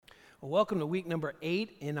Well, welcome to week number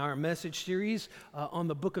 8 in our message series on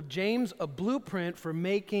the book of James, a blueprint for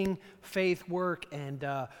making faith work. And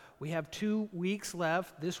we have 2 weeks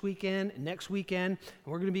left, this weekend, next weekend,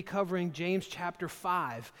 and we're going to be covering James chapter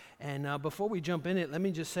 5. And before we jump in it, let me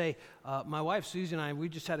just say, my wife Susie and I, we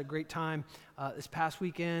just had a great time. This past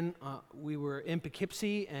weekend, we were in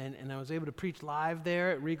Poughkeepsie, and I was able to preach live there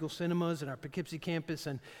at Regal Cinemas at our Poughkeepsie campus,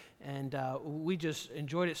 and we just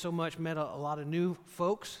enjoyed it so much, met a lot of new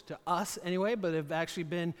folks, to us anyway, but have actually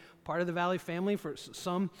been part of the Valley family for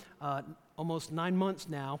some almost 9 months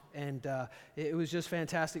now, and it was just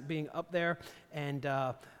fantastic being up there. And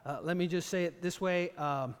let me just say it this way.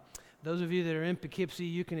 Those of you that are in Poughkeepsie,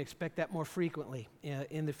 you can expect that more frequently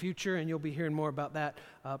in the future, and you'll be hearing more about that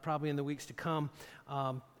probably in the weeks to come.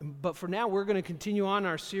 But for now, we're going to continue on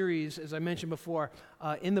our series, as I mentioned before,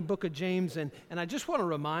 in the book of James. And I just want to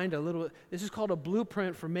remind a little, this is called a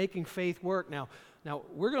blueprint for making faith work. Now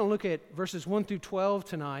we're going to look at verses 1 through 12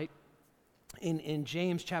 tonight in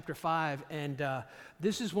James chapter 5, and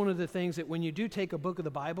this is one of the things that when you do take a book of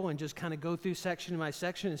the Bible and just kind of go through section by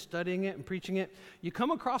section and studying it and preaching it, you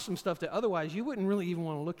come across some stuff that otherwise you wouldn't really even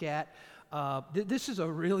want to look at. This is a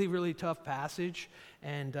really, really tough passage,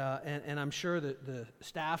 and I'm sure that the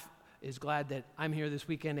staff is glad that I'm here this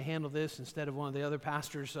weekend to handle this instead of one of the other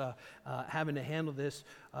pastors having to handle this.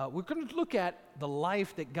 We're going to look at the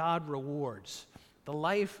life that God rewards. The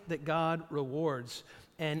life that God rewards.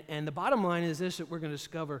 And the bottom line is this, that we're going to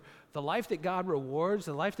discover: the life that God rewards,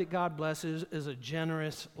 the life that God blesses, is a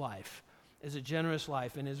generous life. Is a generous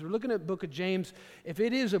life. And as we're looking at the book of James, if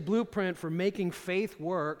it is a blueprint for making faith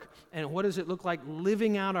work, and what does it look like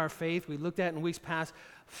living out our faith? We looked at in weeks past,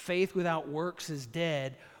 faith without works is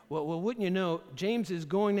dead. Well, wouldn't you know, James is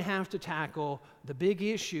going to have to tackle the big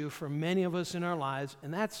issue for many of us in our lives,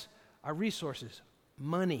 and that's our resources,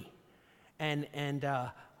 money. And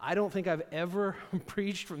I don't think I've ever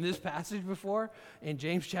preached from this passage before in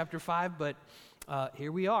James chapter 5, but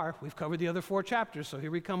here we are. We've covered the other 4 chapters, so here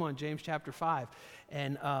we come on James chapter 5.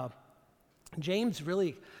 And James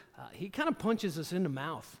really, he kind of punches us in the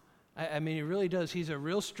mouth. I mean, he really does. He's a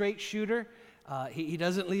real straight shooter. He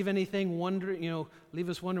doesn't leave anything leave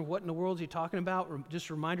us wondering what in the world is he talking about. Just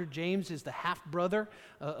a reminder, James is the half-brother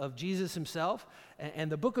of Jesus himself.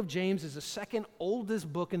 And the book of James is the second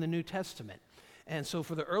oldest book in the New Testament. And so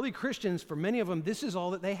for the early Christians, for many of them, this is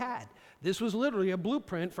all that they had. This was literally a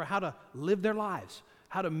blueprint for how to live their lives,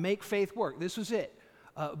 how to make faith work. This was it.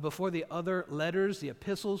 Before the other letters, the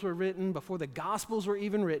epistles were written, before the Gospels were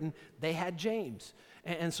even written, they had James.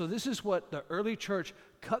 And so this is what the early church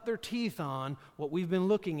cut their teeth on, what we've been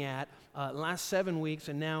looking at last 7 weeks,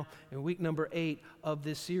 and now in week number 8 of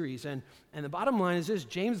this series. And the bottom line is this: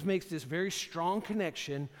 James makes this very strong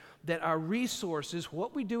connection that our resources,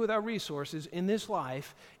 what we do with our resources in this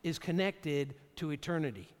life, is connected to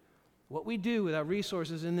eternity. What we do with our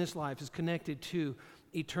resources in this life is connected to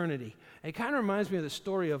eternity. And it kind of reminds me of the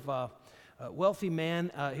story of a wealthy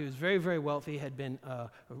man. He was very, very wealthy, had been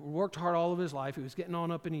worked hard all of his life. He was getting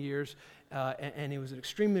on up in the years, and he was an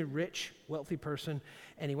extremely rich, wealthy person.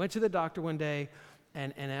 And he went to the doctor one day,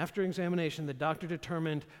 and after examination, the doctor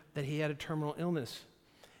determined that he had a terminal illness.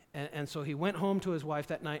 And so he went home to his wife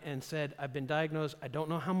that night and said, "I've been diagnosed. I don't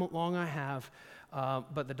know how long I have,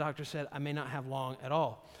 but the doctor said I may not have long at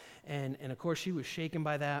all." And of course, she was shaken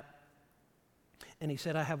by that. And he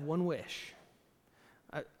said, "I have one wish.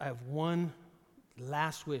 I have one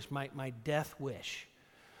last wish, my death wish."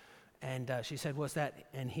 And she said, "What's that?"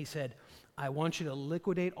 And he said, "I want you to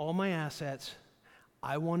liquidate all my assets.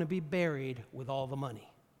 I want to be buried with all the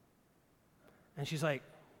money." And she's like,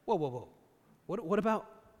 whoa. What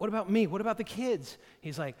about me? What about the kids?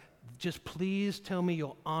 He's like, "Just please tell me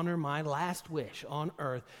you'll honor my last wish on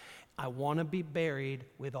earth. I want to be buried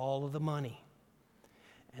with all of the money."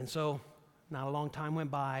 And so, not a long time went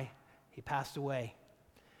by. He passed away.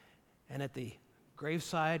 And at the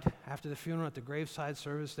graveside, after the funeral, at the graveside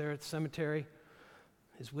service there at the cemetery,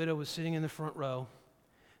 his widow was sitting in the front row,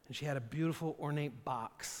 and she had a beautiful ornate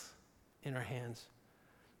box in her hands.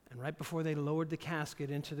 And right before they lowered the casket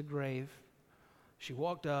into the grave, she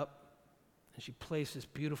walked up and she placed this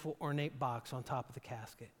beautiful ornate box on top of the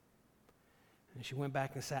casket. And she went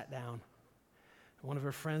back and sat down. And one of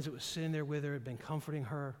her friends that was sitting there with her had been comforting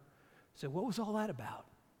her, said, "What was all that about?"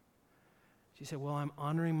 She said, "Well, I'm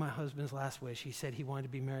honoring my husband's last wish. He said he wanted to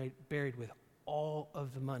be buried with all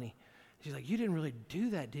of the money." She's like, "You didn't really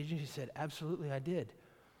do that, did you?" She said, "Absolutely, I did."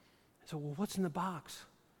 I said, "Well, what's in the box?"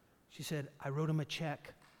 She said, "I wrote him a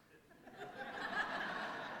check."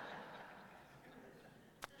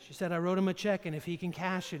 She said, "I wrote him a check, and if he can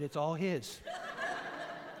cash it, it's all his."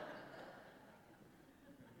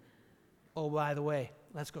 Oh, by the way,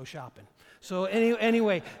 let's go shopping. So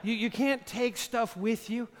anyway, you can't take stuff with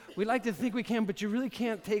you. We like to think we can, but you really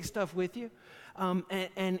can't take stuff with you.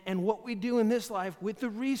 And what we do in this life with the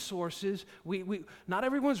resources, we not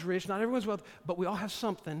everyone's rich, not everyone's wealthy, but we all have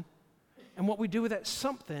something. And what we do with that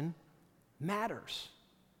something matters.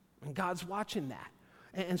 And God's watching that.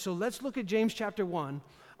 And so let's look at James chapter 1.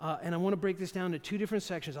 And I want to break this down into two different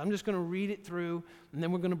sections. I'm just going to read it through, and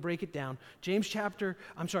then we're going to break it down. James chapter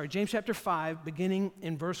 5, beginning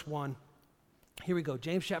in verse 1. Here we go.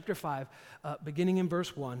 James chapter 5, beginning in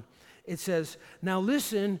verse 1. It says, "Now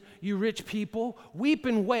listen, you rich people, weep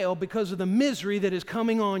and wail because of the misery that is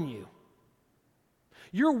coming on you.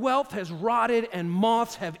 Your wealth has rotted and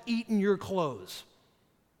moths have eaten your clothes."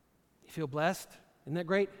 You feel blessed? Isn't that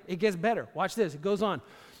great? It gets better. Watch this. It goes on.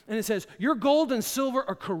 And it says, "Your gold and silver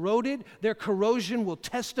are corroded. Their corrosion will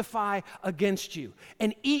testify against you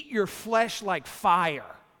and eat your flesh like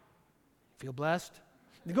fire." Feel blessed?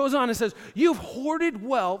 It goes on and says, "You've hoarded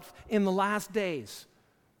wealth in the last days."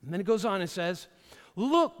 And then it goes on and says,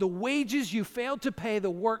 "Look, the wages you failed to pay the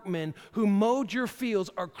workmen who mowed your fields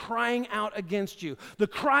are crying out against you. The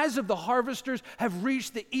cries of the harvesters have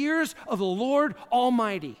reached the ears of the Lord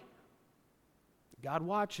Almighty." God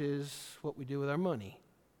watches what we do with our money.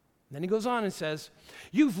 Then he goes on and says,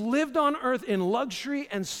 "You've lived on earth in luxury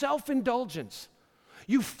and self-indulgence.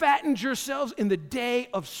 You fattened yourselves in the day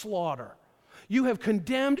of slaughter. You have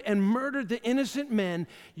condemned and murdered the innocent men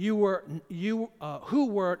who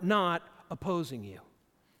were not opposing you."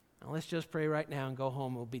 Now let's just pray right now and go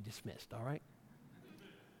home and we'll be dismissed, all right?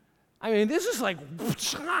 I mean, this is like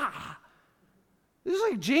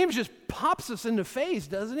James just pops us in the face,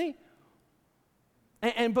 doesn't he?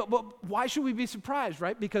 But why should we be surprised,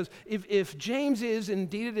 right? Because if James is,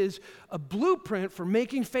 indeed it is, a blueprint for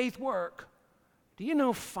making faith work, do you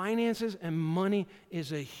know finances and money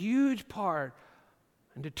is a huge part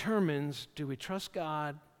and determines, do we trust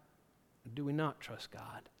God or do we not trust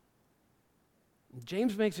God?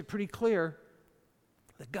 James makes it pretty clear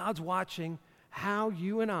that God's watching how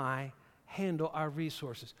you and I handle our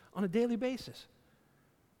resources on a daily basis.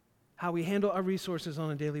 How we handle our resources on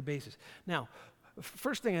a daily basis. Now,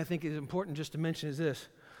 first thing I think is important just to mention is this.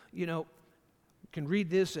 You know, you can read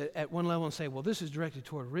this at one level and say, well, this is directed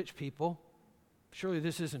toward rich people. Surely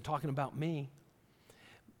this isn't talking about me.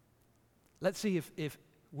 Let's see if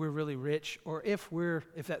we're really rich or if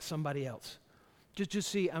that's somebody else. Just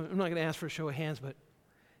see, I'm not going to ask for a show of hands, but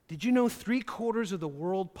did you know 3/4 of the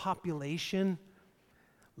world population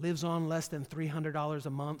lives on less than $300 a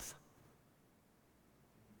month?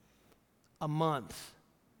 A month.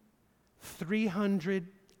 300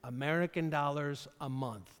 American dollars a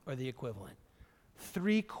month, or the equivalent.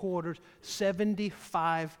 3/4,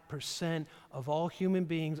 75% of all human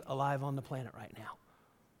beings alive on the planet right now.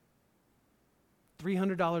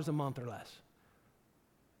 $300 a month or less.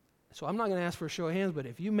 So I'm not going to ask for a show of hands, but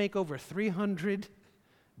if you make over $300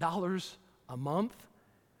 a month,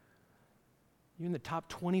 you're in the top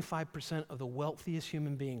 25% of the wealthiest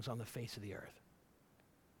human beings on the face of the earth.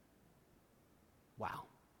 Wow.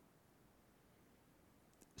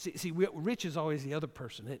 See, rich is always the other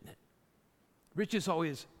person, isn't it? Rich is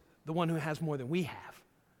always the one who has more than we have.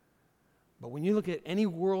 But when you look at any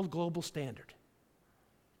world global standard,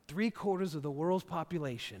 3/4 of the world's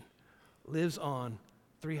population lives on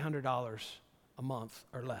 $300 a month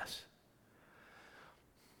or less.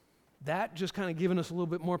 That just kind of giving us a little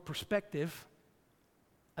bit more perspective.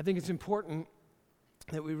 I think it's important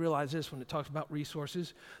that we realize this when it talks about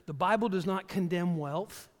resources. The Bible does not condemn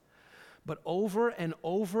wealth, but over and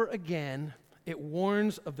over again, it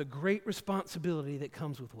warns of the great responsibility that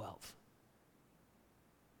comes with wealth.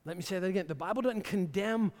 Let me say that again. The Bible doesn't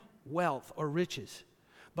condemn wealth or riches,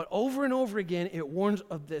 but over and over again, it warns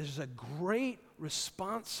of there's a great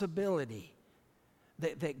responsibility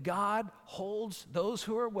that God holds those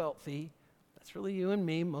who are wealthy, that's really you and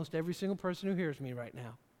me, most every single person who hears me right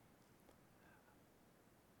now,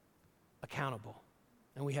 accountable.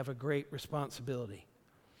 And we have a great responsibility.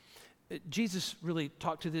 Jesus really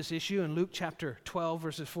talked to this issue in Luke chapter 12,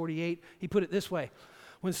 verses 48. He put it this way: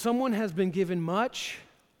 when someone has been given much,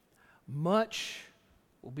 much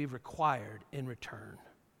will be required in return.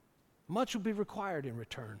 Much will be required in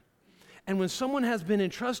return. And when someone has been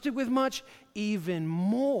entrusted with much, even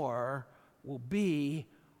more will be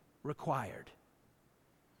required.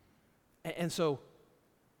 And so,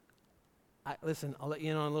 listen, I'll let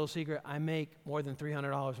you in on a little secret. I make more than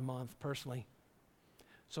 $300 a month personally.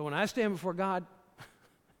 So when I stand before God,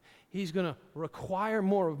 He's going to require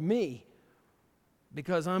more of me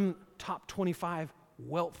because I'm top 25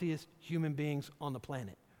 wealthiest human beings on the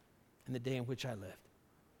planet in the day in which I lived.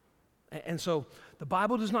 And so the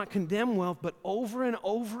Bible does not condemn wealth, but over and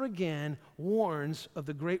over again warns of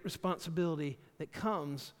the great responsibility that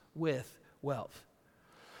comes with wealth.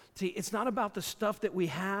 See, it's not about the stuff that we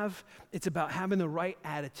have, it's about having the right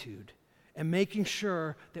attitude and making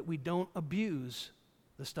sure that we don't abuse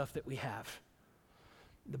the stuff that we have.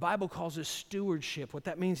 The Bible calls it stewardship. What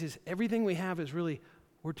that means is everything we have is really,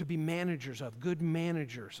 we're to be managers of, good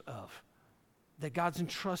managers of, that God's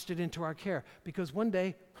entrusted into our care. Because one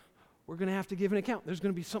day, we're going to have to give an account. There's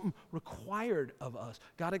going to be something required of us.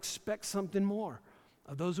 God expects something more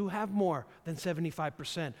of those who have more than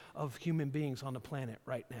 75% of human beings on the planet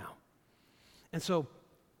right now. And so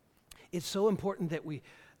it's so important that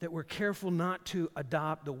we're careful not to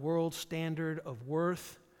adopt the world standard of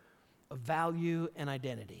worth, of value, and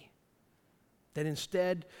identity. That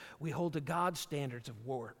instead, we hold to God's standards of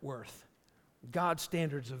worth, God's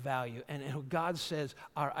standards of value, and who God says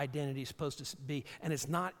our identity is supposed to be. And it's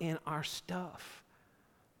not in our stuff.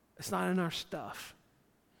 It's not in our stuff.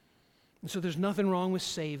 And so there's nothing wrong with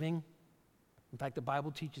saving. In fact, the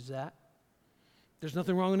Bible teaches that. There's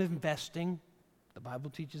nothing wrong with investing. The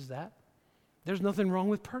Bible teaches that. There's nothing wrong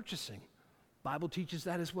with purchasing. The Bible teaches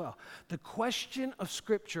that as well. The question of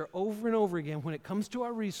Scripture over and over again when it comes to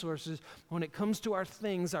our resources, when it comes to our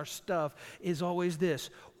things, our stuff, is always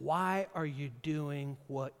this: why are you doing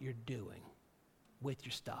what you're doing with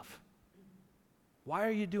your stuff? Why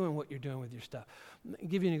are you doing what you're doing with your stuff? I'll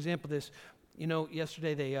give you an example of this. You know,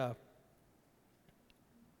 yesterday they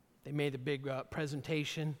made a big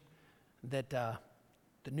presentation that the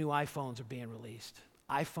new iPhones are being released.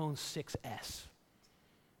 iPhone 6S.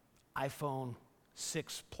 iPhone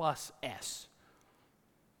 6 Plus S.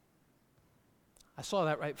 I saw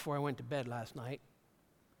that right before I went to bed last night.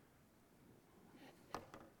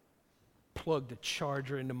 Plugged a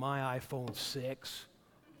charger into my iPhone 6.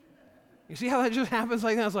 You see how that just happens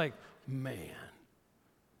like that? I was like, man.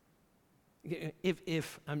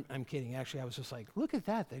 If I'm kidding. Actually, I was just like, look at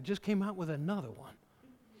that. They just came out with another one.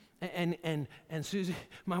 And Susie,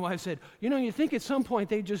 my wife, said, you think at some point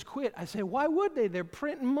they just quit. I said, why would they? They're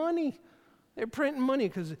printing money. They're printing money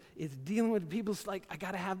because it's dealing with people's like, I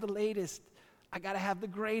got to have the latest. I got to have the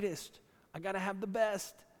greatest. I got to have the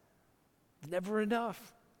best. It's never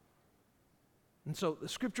enough. And so the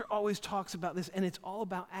Scripture always talks about this, and it's all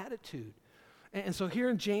about attitude. And so here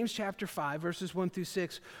in James chapter 5, verses 1 through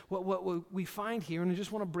 6, what we find here, and I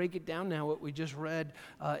just want to break it down now, what we just read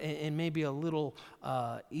in maybe a little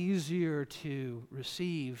easier to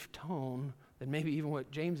receive tone than maybe even what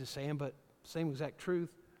James is saying, but same exact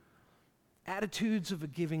truth. Attitudes of a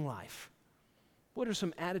giving life. What are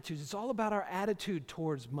some attitudes? It's all about our attitude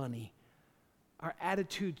towards money, our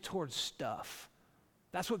attitude towards stuff.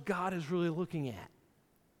 That's what God is really looking at.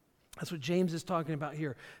 That's what James is talking about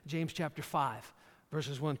here, James chapter 5,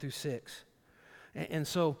 verses 1 through 6. And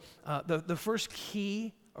so the first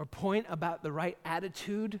key or point about the right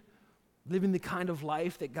attitude, living the kind of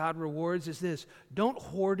life that God rewards, is this: don't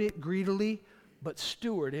hoard it greedily, but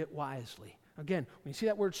steward it wisely. Again, when you see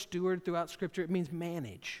that word steward throughout Scripture, it means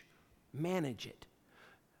manage. Manage it.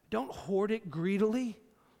 Don't hoard it greedily,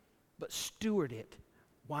 but steward it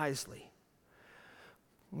wisely.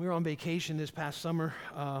 We were on vacation this past summer.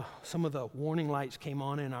 Some of the warning lights came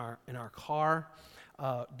on in our car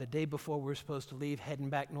the day before we were supposed to leave, heading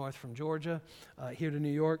back north from Georgia here to New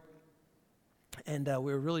York. And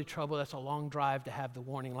we were really troubled. That's a long drive to have the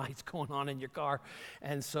warning lights going on in your car.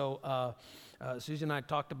 And so Susie and I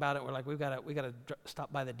talked about it. We're like, we got to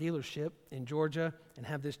stop by the dealership in Georgia and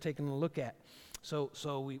have this taken a look at.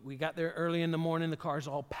 So we got there early in the morning. The car's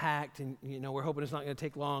all packed, and we're hoping it's not going to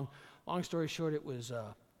take long. Long story short, it was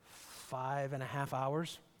 5.5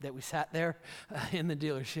 hours that we sat there in the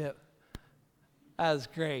dealership. That was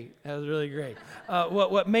great. That was really great.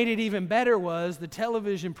 What made it even better was the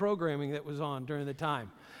television programming that was on during the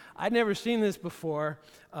time. I'd never seen this before,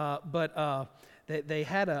 but they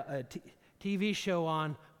had a TV show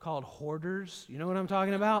on called Hoarders. You know what I'm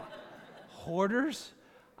talking about? Hoarders.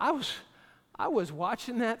 I was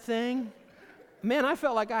watching that thing. Man, I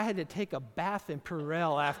felt like I had to take a bath in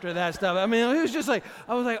Purell after that stuff. I mean, it was just like,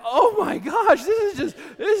 I was like, oh my gosh, this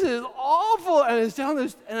is awful. And it's down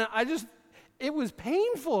this, and it was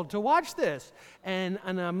painful to watch this. And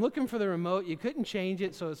I'm looking for the remote. You couldn't change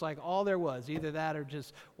it, so it's like all there was, either that or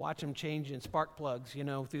just watch them changing spark plugs,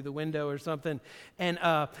 through the window or something. And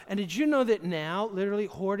did you know that now, literally,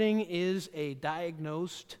 hoarding is a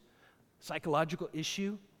diagnosed psychological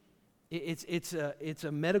issue? It's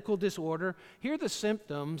a medical disorder. Here are the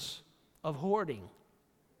symptoms of hoarding: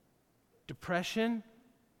 depression,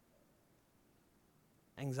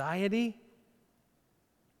 anxiety,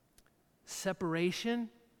 separation,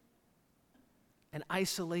 and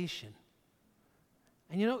isolation.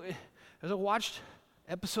 And you know, as I watched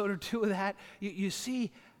episode or two of that, you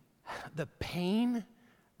see the pain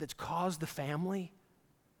that's caused the family,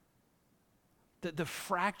 the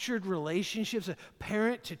fractured relationships, of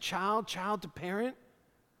parent to child, child to parent,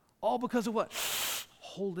 all because of what?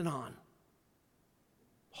 Holding on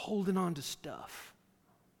to stuff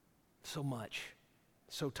so much,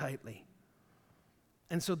 so tightly.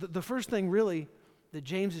 And so the first thing really that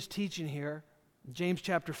James is teaching here, James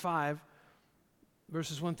chapter 5,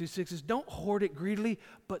 verses 1 through 6, is don't hoard it greedily,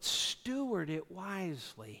 but steward it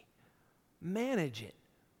wisely. Manage it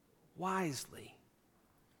wisely.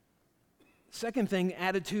 Second thing,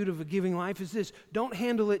 attitude of a giving life is this: don't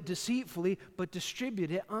handle it deceitfully, but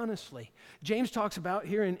distribute it honestly. James talks about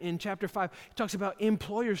here in chapter 5, he talks about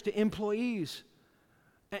employers to employees.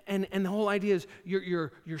 And the whole idea is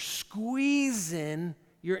you're squeezing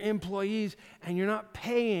your employees and you're not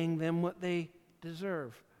paying them what they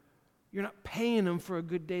deserve. You're not paying them for a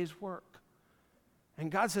good day's work.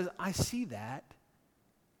 And God says, I see that.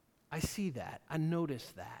 I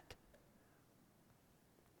notice that.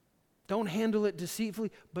 Don't handle it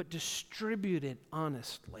deceitfully, but distribute it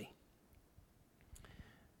honestly.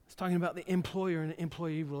 It's talking about the employer and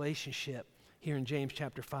employee relationship here in James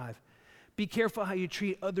chapter 5. Be careful how you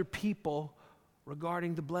treat other people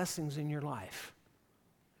regarding the blessings in your life.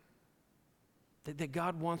 That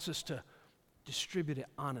God wants us to distribute it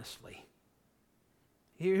honestly.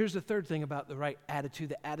 Here's the third thing about the right attitude,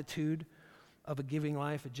 the attitude of a giving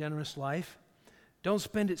life, a generous life. Don't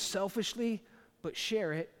spend it selfishly, but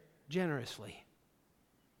share it generously.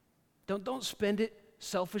 Don't spend it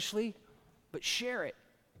selfishly, but share it.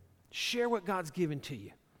 Share what God's given to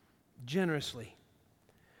you generously.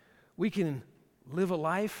 We can live a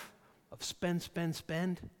life of spend,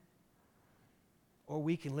 or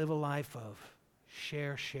we can live a life of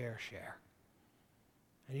share.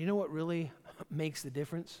 And you know what really makes the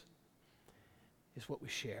difference? Is what we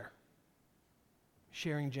share.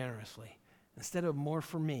 Sharing generously. Instead of more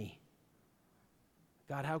for me,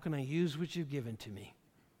 God, how can I use what you've given to me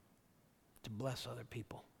to bless other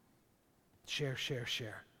people? Share.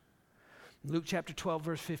 In Luke chapter 12,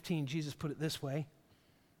 verse 15, Jesus put it this way.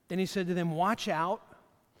 Then he said to them, watch out,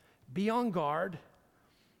 be on guard,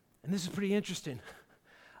 and this is pretty interesting,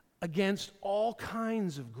 against all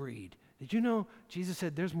kinds of greed. Did you know Jesus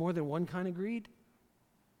said there's more than one kind of greed?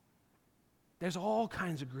 There's all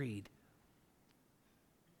kinds of greed.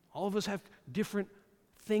 All of us have different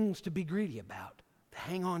things to be greedy about, to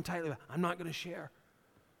hang on tightly about. I'm not going to share.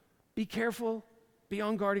 Be careful, be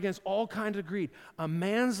on guard against all kinds of greed. A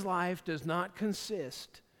man's life does not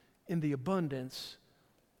consist in the abundance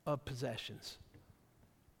of possessions.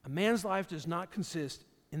 A man's life does not consist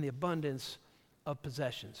in the abundance of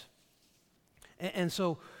possessions. And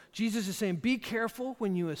so Jesus is saying, be careful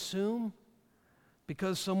when you assume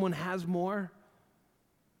because someone has more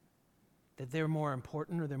that they're more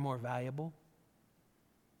important or they're more valuable.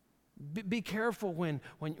 Be careful when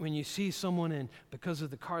you see someone and because of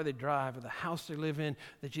the car they drive or the house they live in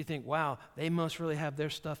that you think, wow, they must really have their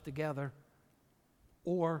stuff together,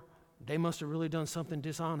 or they must have really done something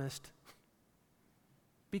dishonest.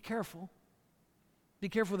 Be careful. Be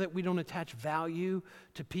careful that we don't attach value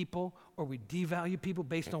to people or we devalue people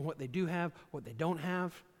based on what they do have, what they don't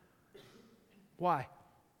have. Why?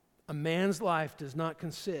 A man's life does not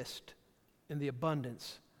consist in the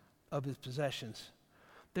abundance of his possessions.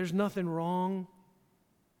 There's nothing wrong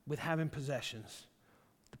with having possessions.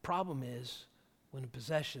 The problem is when the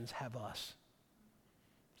possessions have us.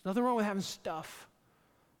 There's nothing wrong with having stuff.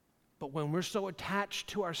 But when we're so attached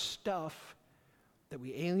to our stuff that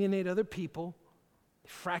we alienate other people, it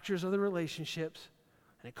fractures other relationships,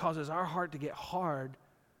 and it causes our heart to get hard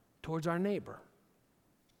towards our neighbor.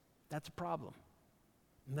 That's a problem.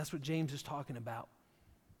 And that's what James is talking about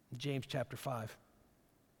in James chapter 5.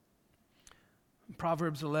 In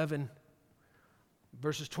Proverbs 11,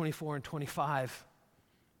 verses 24 and 25,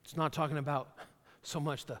 it's not talking about so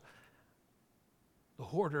much the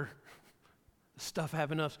hoarder, the stuff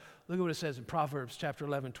having enough. Look at what it says in Proverbs chapter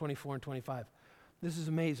 11, 24 and 25. This is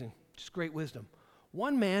amazing. Just great wisdom.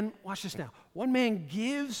 One man, watch this now, one man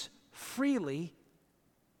gives freely,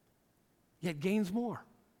 yet gains more.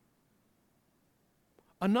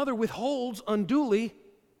 Another withholds unduly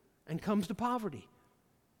and comes to poverty.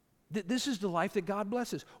 This is the life that God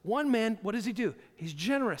blesses. One man, what does he do? He's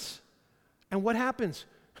generous. And what happens?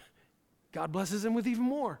 God blesses him with even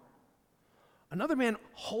more. Another man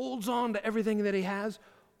holds on to everything that he has,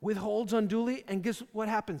 withholds unduly, and guess what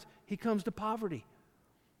happens? He comes to poverty.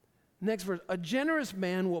 Next verse, a generous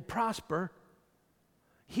man will prosper.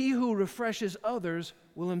 He who refreshes others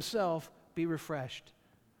will himself be refreshed.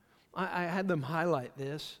 I had them highlight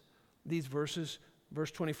these verses,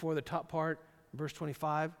 verse 24, the top part, verse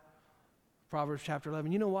 25, Proverbs chapter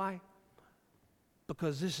 11. You know why?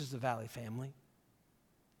 Because this is the Valley family.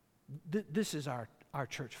 This is our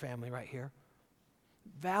church family right here.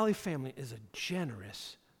 Valley family is a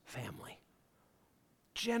generous family.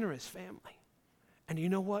 Generous family. And you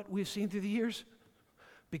know what we've seen through the years?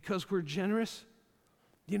 Because we're generous,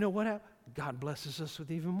 you know what happens? God blesses us with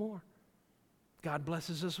even more. God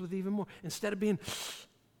blesses us with even more. Instead of being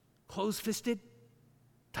closed-fisted,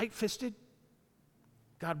 tight-fisted,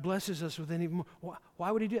 God blesses us with even more.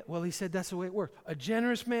 Why would he do it? Well, he said that's the way it works. A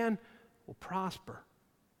generous man will prosper.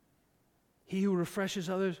 He who refreshes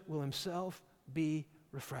others will himself be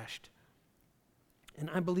refreshed. And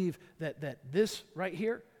I believe that this right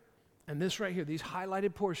here and this right here, these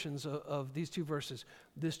highlighted portions of these two verses,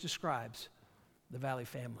 this describes the Valley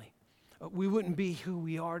family. We wouldn't be who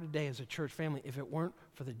we are today as a church family if it weren't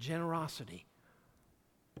for the generosity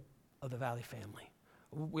of the Valley family.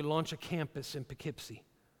 We launched a campus in Poughkeepsie.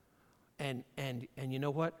 And you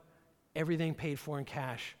know what? Everything paid for in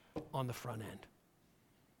cash on the front end.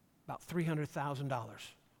 About $300,000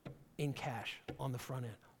 in cash on the front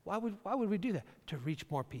end. Why would we do that? To reach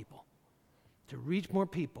more people. To reach more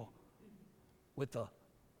people with the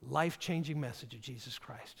life-changing message of Jesus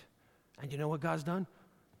Christ. And you know what God's done?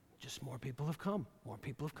 Just more people have come. More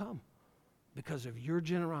people have come. Because of your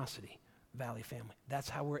generosity, Valley family. That's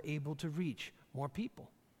how we're able to reach more people.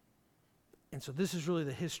 And so this is really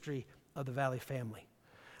the history of the Valley family.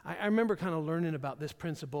 I remember kind of learning about this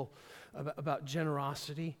principle about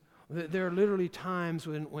generosity. There are literally times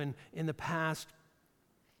when in the past,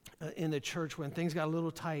 in the church, when things got a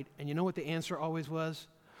little tight, and you know what the answer always was?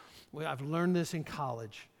 Well, I've learned this in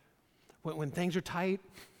college. When things are tight,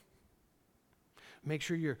 make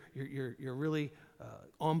sure you're really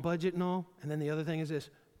on budget and all. And then the other thing is this: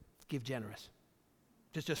 give generous.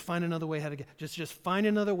 Just find another way how to get. Just find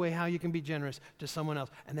another way how you can be generous to someone else,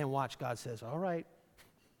 and then watch God says, "All right,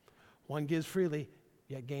 one gives freely,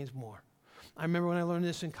 yet gains more." I remember when I learned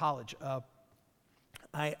this in college.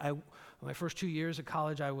 My first 2 years of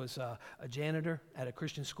college, I was a janitor at a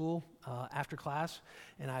Christian school after class,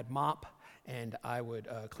 and I'd mop, and I would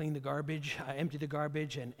clean the garbage, empty the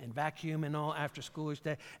garbage, and vacuum and all after school each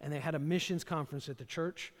day. And they had a missions conference at the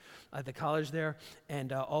church, at the college there,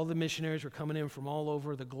 and all the missionaries were coming in from all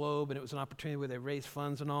over the globe, and it was an opportunity where they raised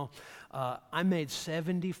funds and all. I made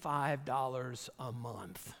 $75 a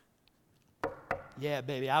month. Yeah,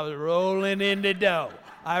 baby, I was rolling in the dough.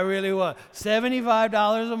 I really was.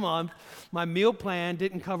 $75 a month. My meal plan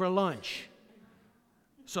didn't cover lunch.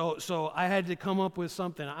 So I had to come up with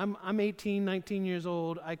something. I'm 18, 19 years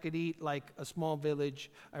old. I could eat like a small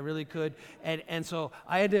village. I really could. And so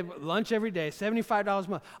I had to lunch every day, $75 a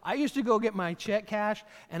month. I used to go get my check cash,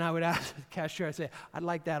 and I would ask the cashier, I'd say, "I'd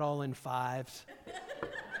like that all in fives."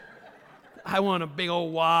 I want a big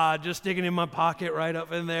old wad just sticking in my pocket right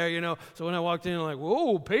up in there, you know. So when I walked in, I'm like,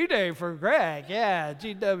 whoa, payday for Greg. Yeah,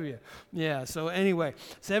 GW. Yeah, so anyway,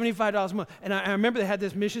 $75 a month. And I remember they had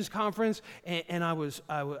this missions conference, and I was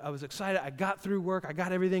excited. I got through work. I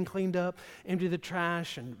got everything cleaned up, emptied the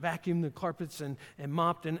trash, and vacuumed the carpets, and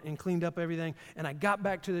mopped and cleaned up everything. And I got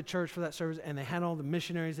back to the church for that service, and they had all the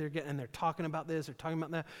missionaries there, and they're talking about this, they're talking about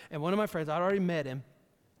that. And one of my friends, I'd already met him.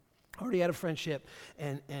 Already had a friendship,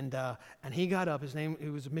 and he got up. He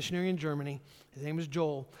was a missionary in Germany. His name was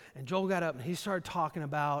Joel, and Joel got up and he started talking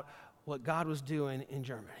about what God was doing in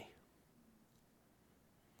Germany.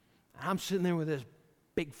 And I'm sitting there with this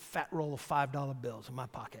big fat roll of $5 bills in my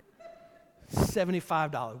pocket,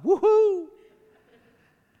 $75. Woohoo!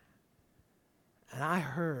 And I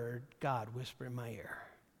heard God whisper in my ear,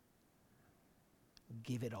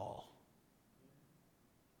 "Give it all."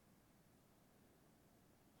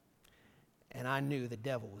 And I knew the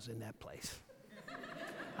devil was in that place.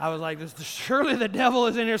 I was like, surely the devil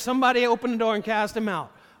is in here. Somebody open the door and cast him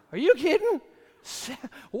out. Are you kidding?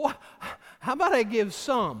 How about I give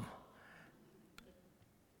some?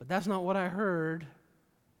 But that's not what I heard.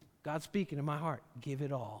 God speaking in my heart, give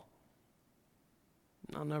it all.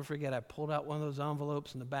 I'll never forget, I pulled out one of those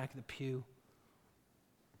envelopes in the back of the pew,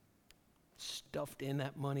 stuffed in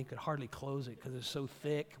that money, could hardly close it because it's so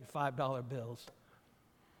thick, $5 bills.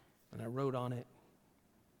 And I wrote on it,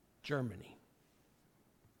 Germany,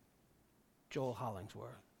 Joel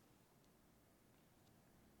Hollingsworth.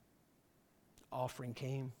 Offering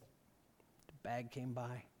came, the bag came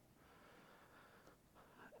by.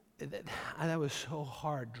 That was so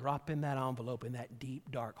hard, dropping that envelope in that deep,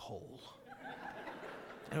 dark hole.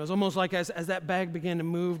 And it was almost like as that bag began to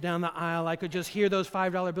move down the aisle, I could just hear those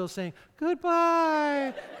 $5 bills saying,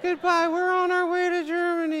 "Goodbye, goodbye, we're on our way to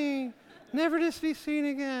Germany, never to be seen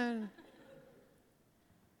again."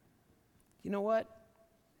 You know what?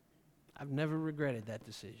 I've never regretted that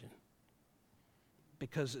decision.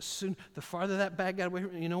 Because the farther that bag got away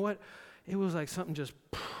from me, you know what? It was like something just,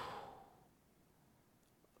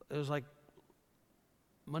 it was like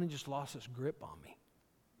money just lost its grip on me.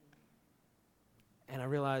 And I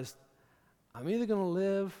realized I'm either going to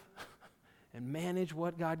live and manage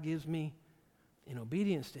what God gives me in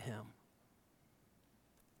obedience to Him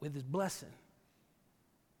with His blessing,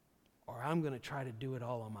 or I'm going to try to do it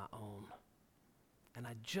all on my own. And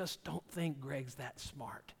I just don't think Greg's that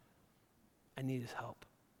smart. I need his help.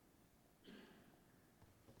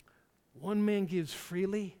 One man gives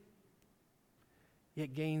freely,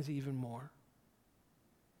 yet gains even more.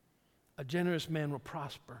 A generous man will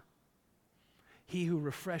prosper. He who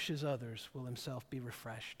refreshes others will himself be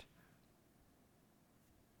refreshed.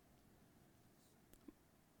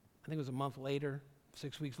 I think it was a month later,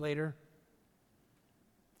 6 weeks later,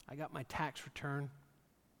 I got my tax return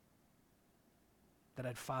that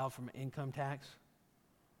I'd filed from income tax.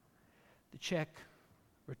 The check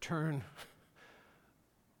return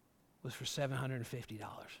was for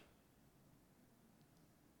 $750.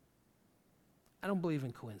 I don't believe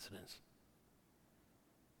in coincidence.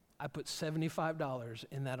 I put $75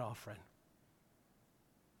 in that offering.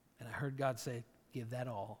 And I heard God say, "Give that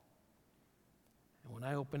all." And when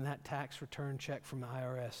I opened that tax return check from the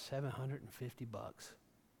IRS, $750.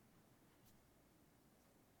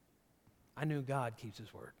 I knew God keeps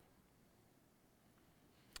His word.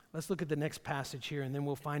 Let's look at the next passage here, and then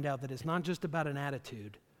we'll find out that it's not just about an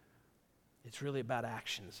attitude. It's really about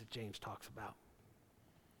actions that James talks about.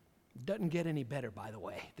 It doesn't get any better, by the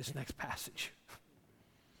way, this next passage.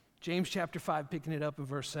 James chapter 5, picking it up in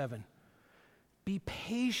verse 7. "Be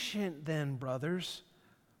patient then, brothers,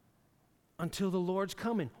 until the Lord's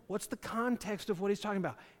coming." What's the context of what he's talking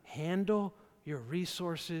about? Handle your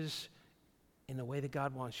resources in the way that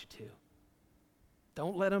God wants you to.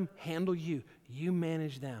 Don't let them handle you. You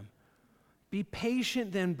manage them. "Be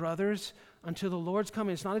patient then, brothers, until the Lord's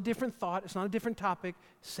coming." It's not a different thought. It's not a different topic.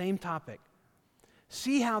 Same topic.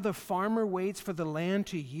 "See how the farmer waits for the land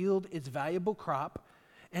to yield its valuable crop,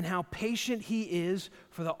 and how patient he is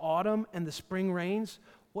for the autumn and the spring rains."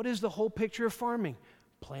 What is the whole picture of farming?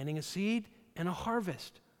 Planting a seed and a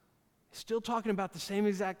harvest. Still talking about the same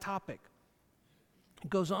exact topic. It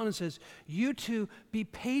goes on and says, "You too be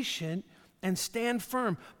patient and stand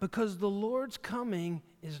firm, because the Lord's coming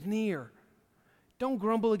is near. Don't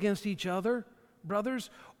grumble against each other, brothers,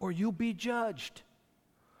 or you'll be judged.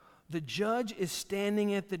 The judge is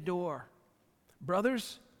standing at the door."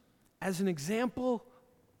 Brothers, as an example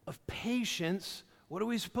of patience, what are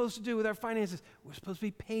we supposed to do with our finances? We're supposed to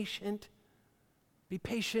be patient. Be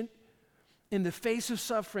patient in the face of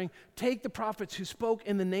suffering. Take the prophets who spoke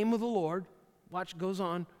in the name of the Lord. Watch, it goes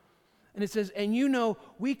on. And it says, "And you know,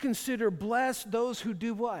 we consider blessed those who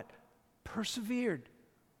do what? Persevered."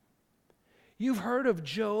 You've heard of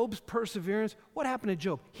Job's perseverance. What happened to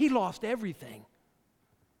Job? He lost everything.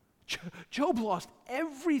 Job lost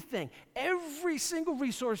everything. Every single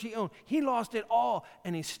resource he owned. He lost it all,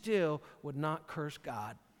 and he still would not curse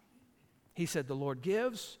God. He said, "The Lord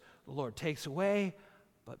gives, the Lord takes away,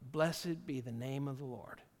 but blessed be the name of the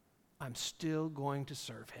Lord. I'm still going to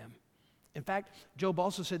serve him." In fact, Job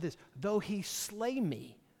also said this, "Though he slay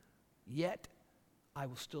me, yet I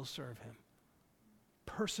will still serve him."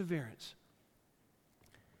 Perseverance.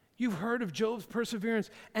 You've heard of Job's perseverance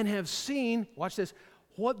and have seen, watch this,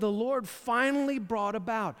 what the Lord finally brought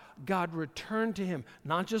about. God returned to him,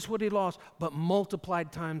 not just what he lost, but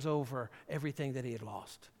multiplied times over everything that he had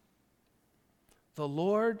lost. The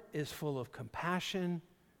Lord is full of compassion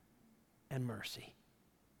and mercy.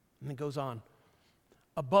 And it goes on.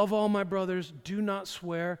 "Above all, my brothers, do not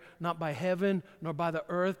swear, not by heaven, nor by the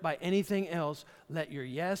earth, by anything else. Let your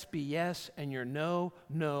yes be yes, and your no,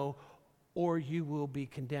 no, or you will be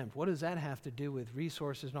condemned." What does that have to do with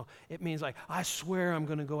resources? No, it means like, I swear I'm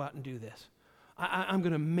going to go out and do this. I'm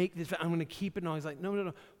going to make this, I'm going to keep it. No, he's like,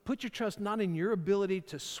 no. Put your trust not in your ability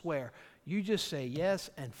to swear. You just say yes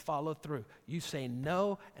and follow through. You say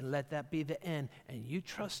no and let that be the end. And you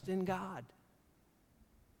trust in God.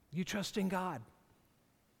 You trust in God.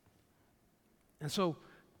 And so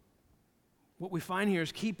what we find here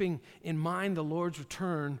is keeping in mind the Lord's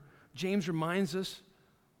return. James reminds us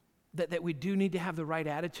that we do need to have the right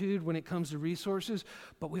attitude when it comes to resources,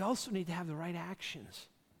 but we also need to have the right actions.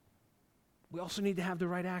 We also need to have the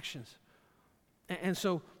right actions. And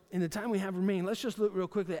so in the time we have remaining, let's just look real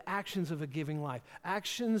quickly at actions of a giving life.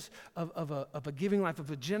 Actions of a giving life,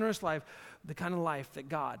 of a generous life, the kind of life that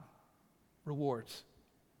God rewards.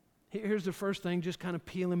 Here's the first thing, just kind of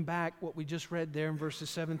peeling back what we just read there in verses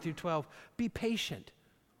 7 through 12. Be patient.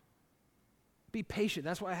 Be patient.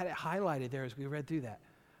 That's why I had it highlighted there as we read through that.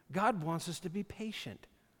 God wants us to be patient.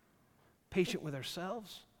 Patient with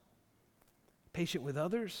ourselves, patient with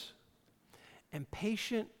others, and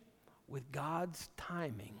patient with God's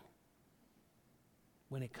timing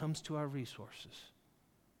when it comes to our resources.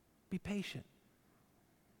 Be patient.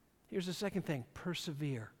 Here's the second thing,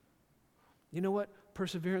 persevere. You know what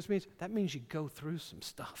perseverance means? That means you go through some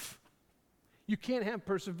stuff. You can't have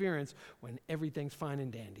perseverance when everything's fine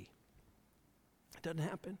and dandy. It doesn't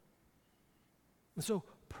happen. And so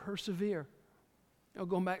persevere.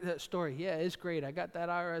 Going back to that story, yeah, it's great. I got that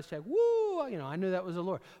IRS check. Woo! I knew that was the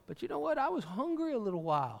Lord. But you know what? I was hungry a little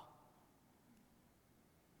while.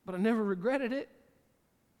 But I never regretted it.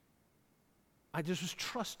 I just was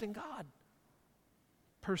trusting God.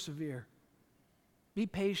 Persevere. Be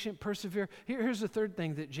patient, persevere. Here's the third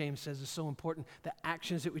thing that James says is so important, the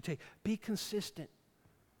actions that we take. Be consistent.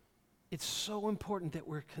 It's so important that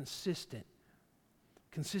we're consistent.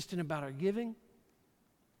 Consistent about our giving,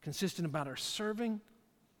 consistent about our serving,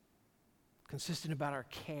 consistent about our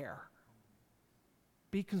care.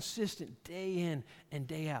 Be consistent day in and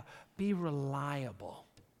day out. Be reliable.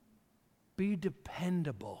 Be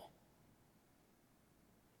dependable.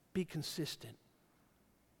 Be consistent.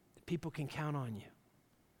 People can count on you.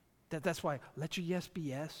 That's why let your yes be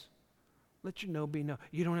yes. Let your no be no.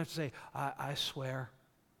 You don't have to say, I swear.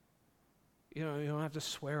 You don't have to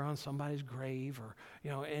swear on somebody's grave or,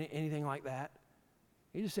 anything like that.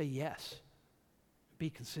 You just say yes. Be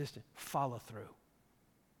consistent. Follow through.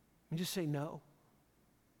 And just say no.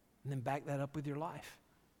 And then back that up with your life.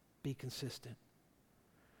 Be consistent.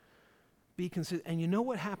 Be consistent. And you know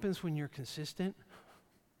what happens when you're consistent?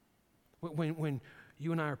 When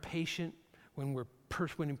you and I are patient, when we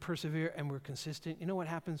persevere and we're consistent, you know what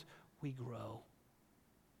happens? We grow.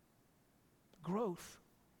 Growth.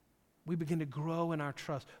 We begin to grow in our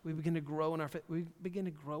trust. We begin to grow in our faith. We begin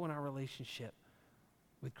to grow in our relationship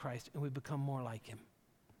with Christ, and we become more like Him.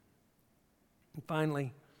 And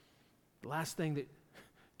finally, the last thing that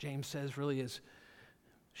James says really is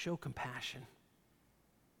show compassion.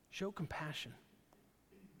 Show compassion.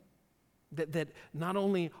 That not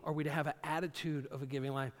only are we to have an attitude of a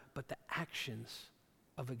giving life, but the actions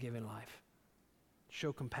of a giving life.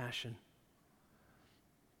 Show compassion.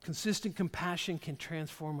 Consistent compassion can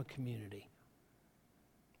transform a community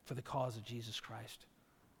for the cause of Jesus Christ.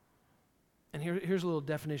 And here's a little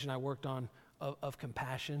definition I worked on of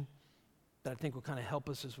compassion that I think will kind of help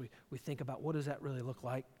us as we think about what does that really look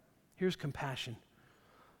like. Here's compassion.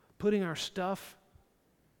 Putting our stuff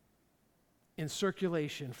in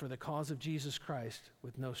circulation for the cause of Jesus Christ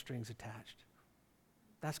with no strings attached.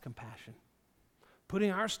 That's compassion. Putting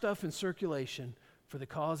our stuff in circulation for the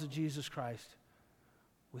cause of Jesus Christ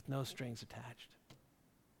with no strings attached.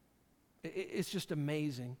 It's just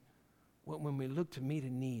amazing when we look to meet a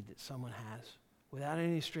need that someone has without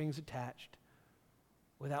any strings attached,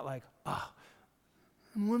 without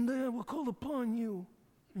and one day I will call upon you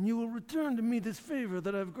and you will return to me this favor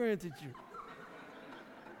that I've granted you.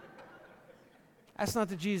 That's not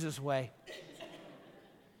the Jesus way.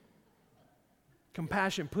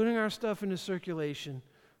 Compassion, putting our stuff into circulation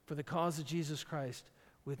for the cause of Jesus Christ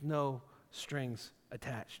with no strings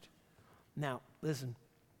attached. Now, listen,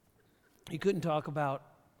 you couldn't talk about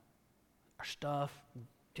our stuff,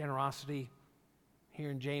 generosity,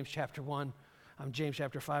 here in James chapter 1. James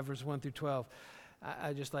chapter 5, verses 1 through 12.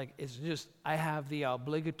 I have the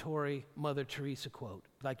obligatory Mother Teresa quote.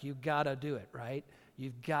 You gotta do it, right?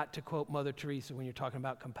 You've got to quote Mother Teresa when you're talking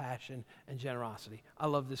about compassion and generosity. I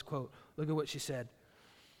love this quote. Look at what she said.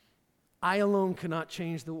 I alone cannot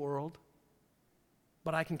change the world,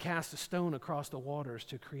 but I can cast a stone across the waters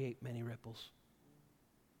to create many ripples.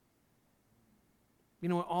 You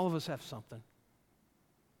know what? All of us have something.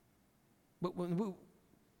 But when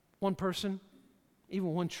one person,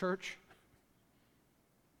 even one church,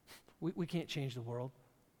 we can't change the world.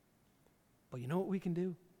 But you know what we can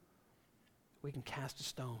do? We can cast a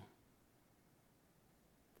stone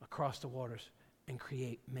across the waters and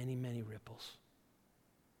create many, many ripples.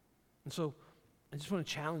 And so I just want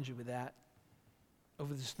to challenge you with that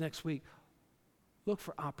over this next week. Look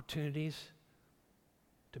for opportunities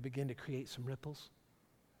to begin to create some ripples.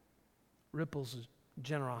 Ripples is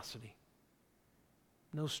generosity.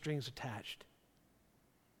 No strings attached.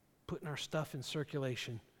 Putting our stuff in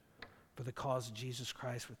circulation for the cause of Jesus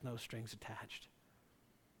Christ with no strings attached.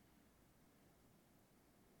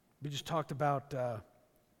 We just talked about,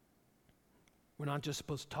 we're not just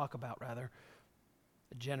supposed to talk about, rather,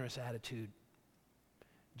 a generous attitude.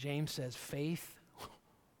 James says faith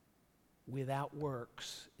without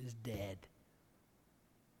works is dead.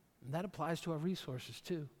 And that applies to our resources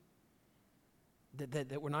too.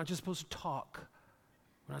 That we're not just supposed to talk.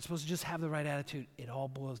 We're not supposed to just have the right attitude. It all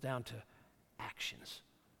boils down to actions.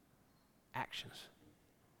 Actions.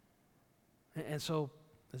 And so,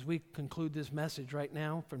 as we conclude this message right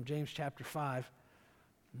now from James chapter 5,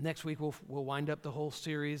 next week we'll wind up the whole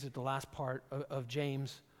series at the last part of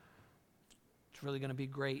James. It's really going to be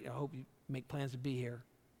great. I hope you make plans to be here.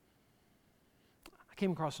 I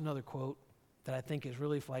came across another quote that I think is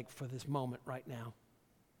really like for this moment right now.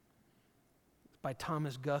 It's by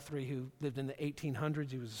Thomas Guthrie, who lived in the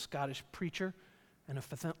 1800s. He was a Scottish preacher and a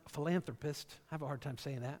philanthropist. I have a hard time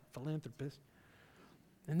saying that, philanthropist.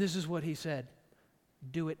 And this is what he said: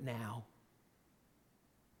 do it now.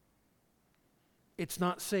 It's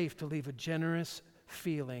not safe to leave a generous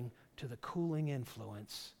feeling to the cooling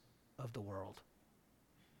influence of the world.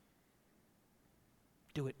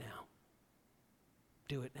 Do it now.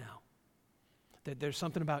 Do it now. There's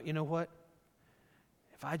something about, you know what?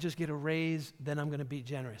 If I just get a raise, then I'm going to be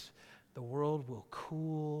generous. The world will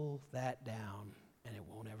cool that down, and it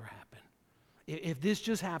won't ever happen. If this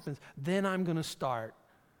just happens, then I'm going to start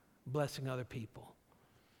blessing other people.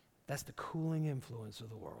 That's the cooling influence of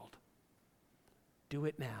the world. Do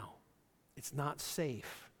it now. It's not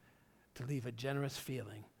safe to leave a generous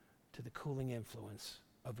feeling to the cooling influence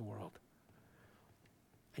of the world.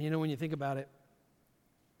 And you know, when you think about it,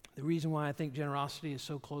 the reason why I think generosity is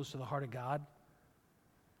so close to the heart of God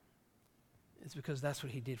is because that's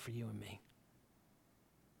what he did for you and me.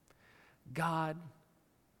 God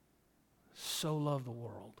so loved the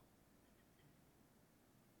world.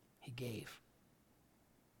 He gave.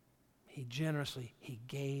 He generously, he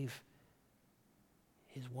gave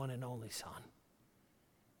his one and only son.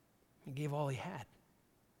 He gave all he had.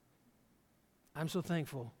 I'm so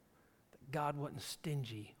thankful that God wasn't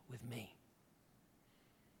stingy with me.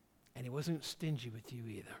 And he wasn't stingy with you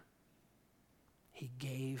either. He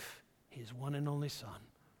gave his one and only son,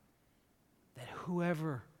 that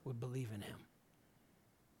whoever would believe in him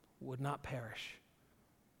would not perish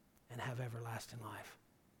and have everlasting life.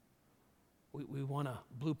 We want a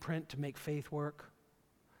blueprint to make faith work.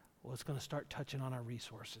 Well, it's going to start touching on our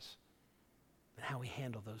resources and how we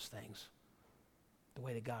handle those things the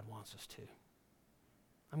way that God wants us to.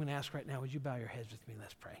 I'm going to ask right now, would you bow your heads with me?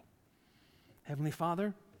 Let's pray. Heavenly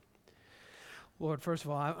Father, Lord, first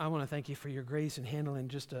of all, I want to thank you for your grace in handling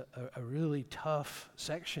just a really tough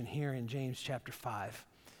section here in James chapter 5,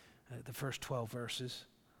 the first 12 verses.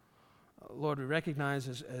 Lord, we recognize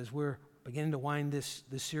as we're beginning to wind this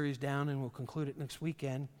series down, and we'll conclude it next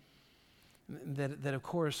weekend, that of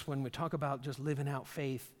course, when we talk about just living out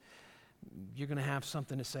faith, you're going to have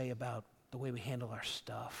something to say about the way we handle our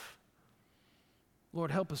stuff. Lord,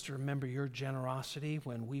 help us to remember your generosity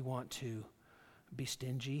when we want to be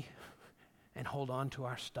stingy and hold on to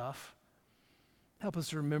our stuff. Help us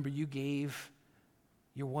to remember you gave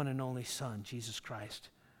your one and only Son, Jesus Christ.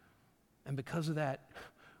 And because of that,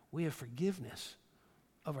 we have forgiveness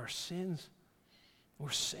of our sins. We're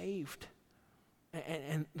saved.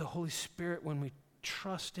 And the Holy Spirit, when we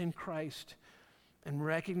trust in Christ and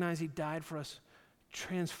recognize he died for us,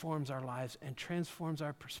 transforms our lives and transforms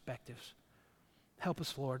our perspectives. Help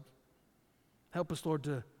us, Lord. Help us, Lord,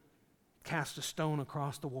 to cast a stone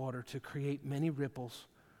across the water to create many ripples,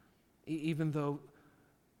 even though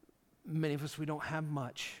many of us, we don't have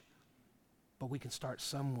much, but we can start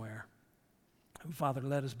somewhere. And Father,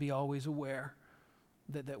 let us be always aware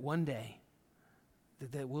that one day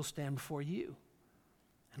that we'll stand before you.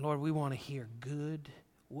 And Lord, we want to hear good,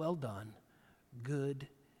 well done, good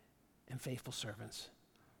and faithful servants.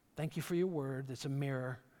 Thank you for your word that's a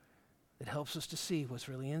mirror that helps us to see what's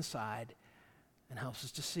really inside and helps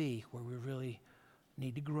us to see where we really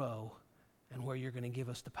need to grow and where you're going to give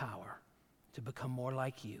us the power to become more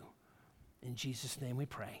like you. In Jesus' name we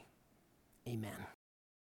pray. Amen.